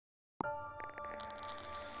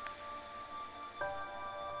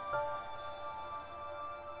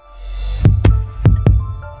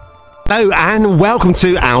Hello and welcome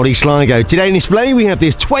to Audi Sligo. Today in display we have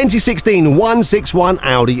this 2016 161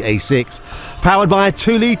 Audi A6, powered by a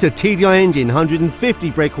 2-litre TDI engine, 150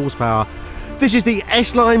 brake horsepower. This is the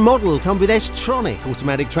S-line model, comes with S-tronic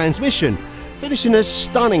automatic transmission, finished in a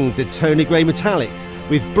stunning Daytona grey metallic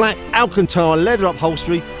with black Alcantara leather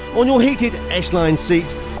upholstery on your heated S-line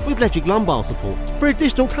seats with electric lumbar support for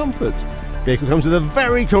additional comfort. Vehicle comes with a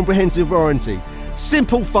very comprehensive warranty,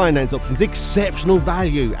 simple finance options, exceptional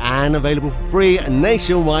value and available for free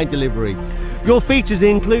nationwide delivery. Your features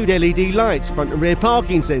include LED lights, front and rear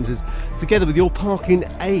parking sensors, together with your parking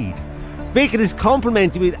aid. Vehicle is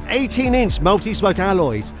complemented with 18-inch multi-spoke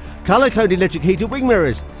alloys, colour-coded electric heated wing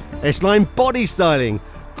mirrors, S-line body styling,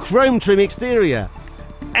 chrome trim exterior,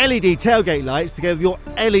 LED tailgate lights together with your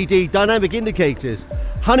LED dynamic indicators,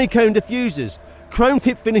 honeycomb diffusers, chrome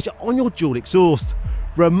tip finish on your dual exhaust,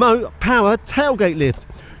 remote power tailgate lift.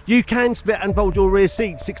 You can split and fold your rear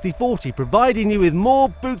seat 60/40, providing you with more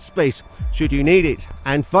boot space should you need it.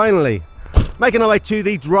 And finally, making our way to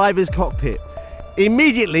the driver's cockpit.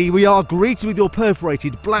 Immediately we are greeted with your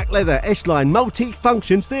perforated black leather S-line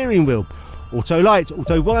multi-function steering wheel, auto lights,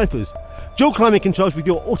 auto wipers, dual climate controls with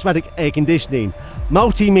your automatic air conditioning,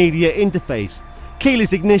 multimedia interface,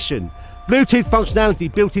 keyless ignition, Bluetooth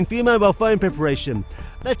functionality built in for your mobile phone preparation,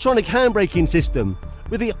 electronic handbraking system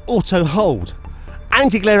with the auto hold,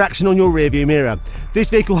 anti-glare action on your rear view mirror. This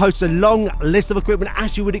vehicle hosts a long list of equipment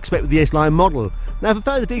as you would expect with the S-line model. Now for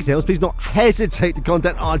further details, please not hesitate to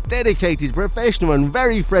contact our dedicated, professional and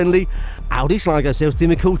very friendly Audi Sligo sales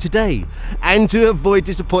team a call today. And to avoid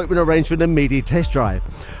disappointment, arrange for an immediate test drive.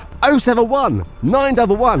 071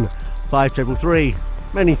 911 5333.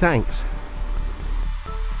 Many thanks.